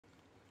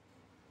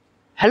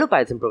Hello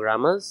Python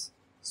programmers.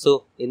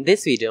 So in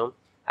this video,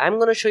 I'm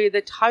going to show you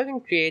that how you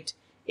can create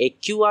a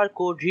QR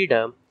code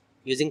reader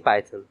using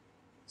Python.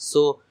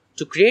 So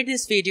to create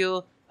this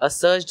video, I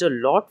searched a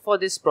lot for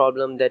this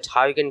problem that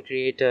how you can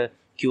create a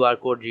QR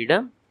code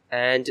reader,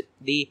 and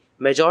the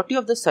majority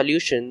of the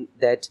solution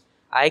that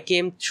I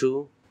came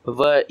through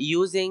were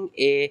using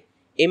a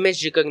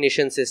image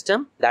recognition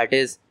system, that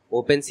is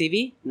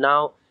OpenCV.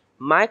 Now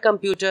my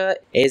computer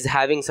is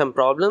having some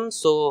problems,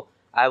 so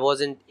I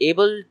wasn't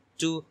able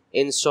to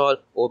install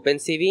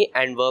OpenCV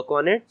and work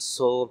on it.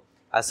 So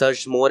I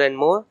searched more and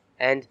more,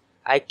 and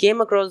I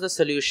came across the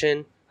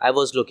solution I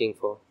was looking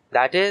for,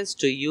 that is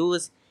to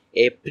use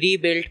a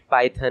pre-built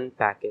Python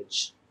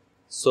package.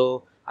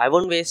 So I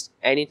won't waste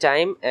any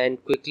time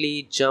and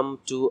quickly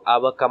jump to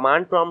our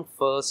command prompt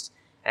first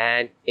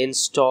and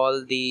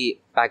install the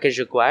package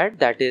required,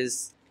 that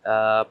is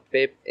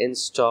pip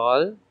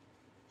install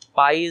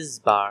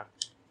pyzbar,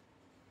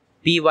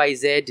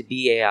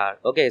 pyzbar.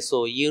 Okay,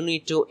 so you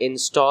need to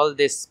install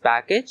this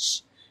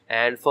package,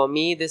 and for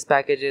me this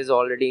package is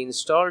already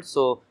installed,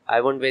 so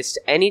I won't waste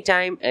any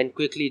time and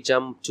quickly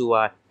jump to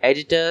our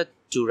editor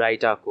to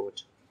write our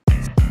code.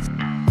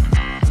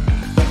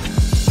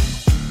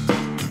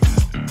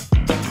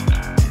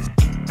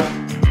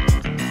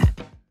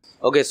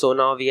 Okay, so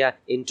now we are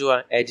into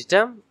our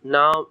editor.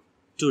 Now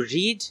to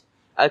read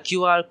a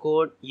QR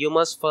code, you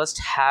must first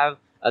have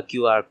a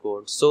QR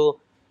code. So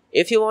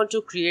if you want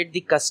to create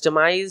the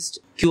customized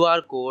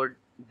QR code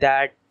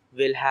that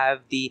will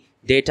have the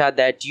data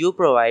that you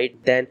provide,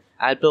 then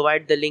I'll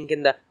provide the link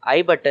in the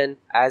I button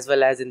as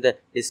well as in the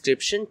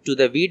description to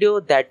the video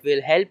that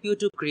will help you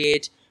to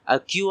create a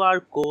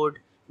QR code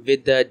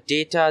with the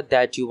data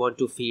that you want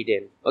to feed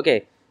in.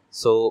 Okay,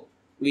 so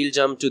we'll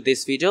jump to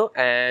this video,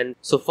 and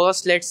so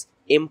first let's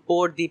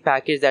import the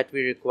package that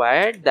we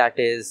required, that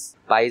is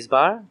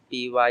pyzbar,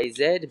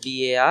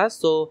 pyzbar.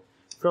 So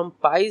from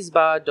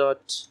pyzbar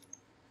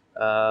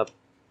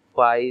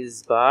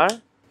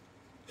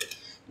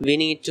we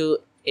need to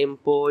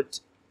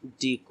import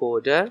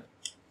decoder.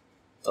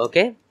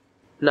 Okay,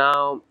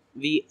 now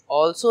we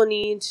also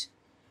need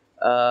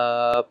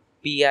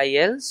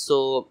pil.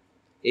 So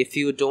if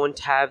you don't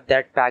have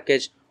that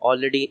package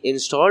already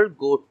installed,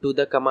 go to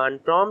the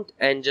command prompt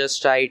and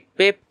just write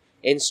pip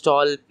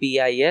install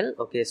pil.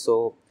 Okay,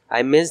 so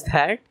I missed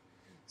that,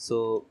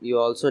 so you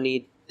also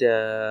need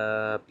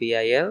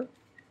pil.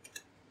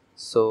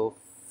 So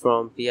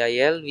from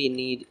pil we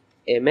need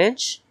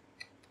image,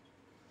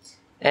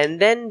 and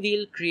then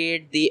we'll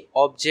create the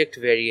object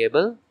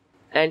variable,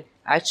 and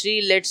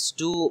actually let's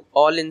do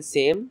all in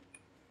same.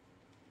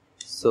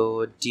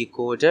 So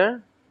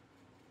decoder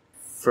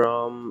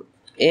from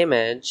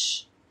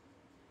image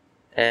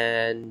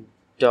and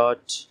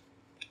dot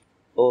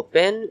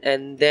open,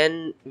 and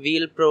then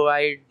we'll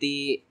provide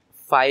the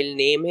file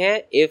name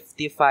here if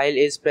the file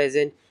is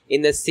present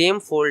in the same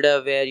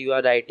folder where you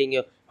are writing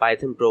your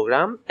Python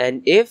program,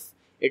 and if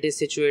it is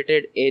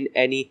situated in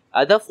any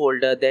other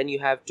folder, then you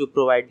have to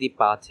provide the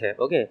path here.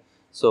 Okay,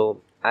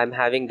 so I'm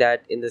having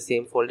that in the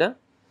same folder.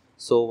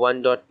 So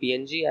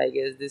 1.png, I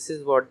guess this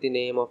is what the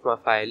name of my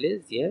file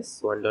is.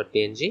 Yes,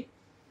 1.png.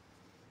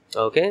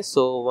 okay,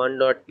 so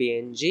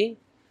 1.png,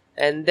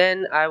 and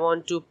then I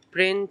want to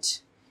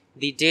print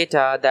the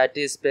data that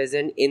is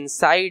present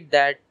inside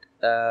that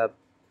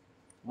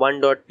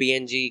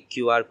 1.png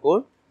QR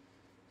code.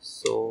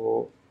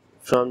 So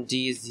from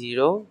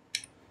D0,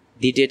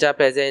 the data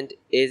present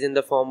is in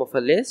the form of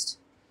a list.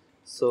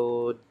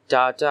 So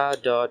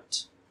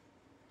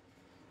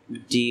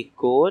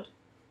data.decode.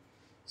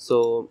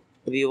 So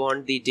we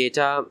want the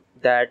data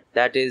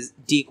that is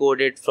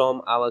decoded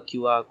from our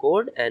QR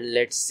code, and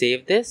let's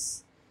save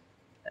this.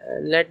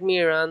 And let me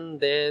run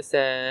this,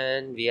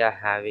 and we are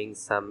having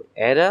some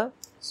error.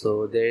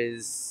 So there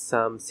is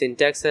some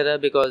syntax error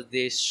because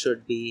this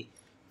should be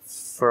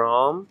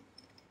from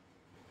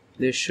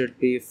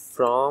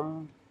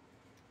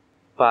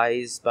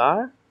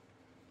pyzbar.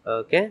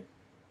 Okay,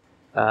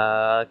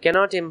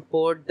 cannot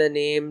import the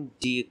name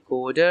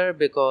decoder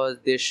because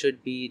this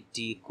should be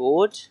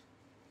decode,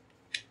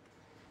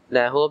 and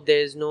I hope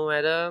there is no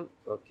error.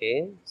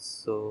 Okay,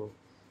 so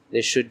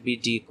there should be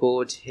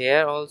decode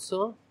here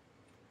also,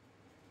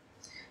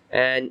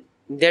 and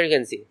there you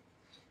can see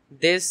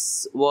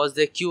this was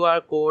the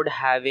QR code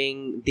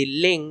having the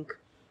link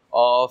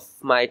of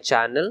my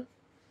channel.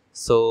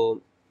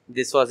 So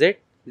this was it.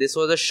 This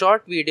was a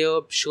short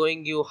video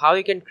showing you how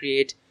you can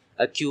create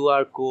a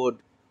QR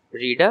code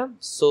reader.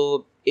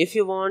 So if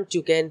you want,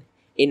 you can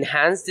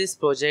enhance this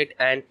project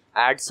and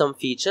add some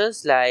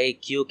features,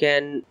 like you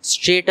can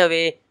straight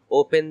away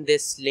open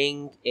this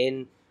link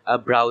in a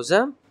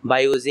browser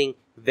by using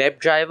web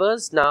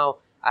drivers. Now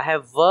I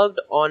have worked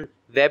on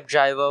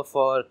WebDriver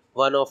for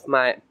one of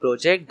my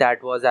project,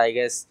 that was I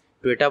guess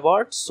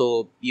TwitterBot,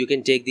 so you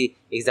can take the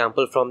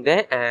example from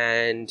there,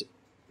 and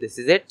this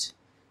is it.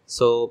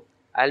 So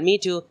I'll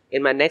meet you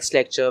in my next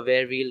lecture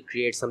where we'll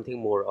create something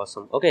more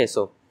awesome. Okay,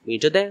 so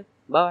meet you there.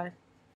 Bye.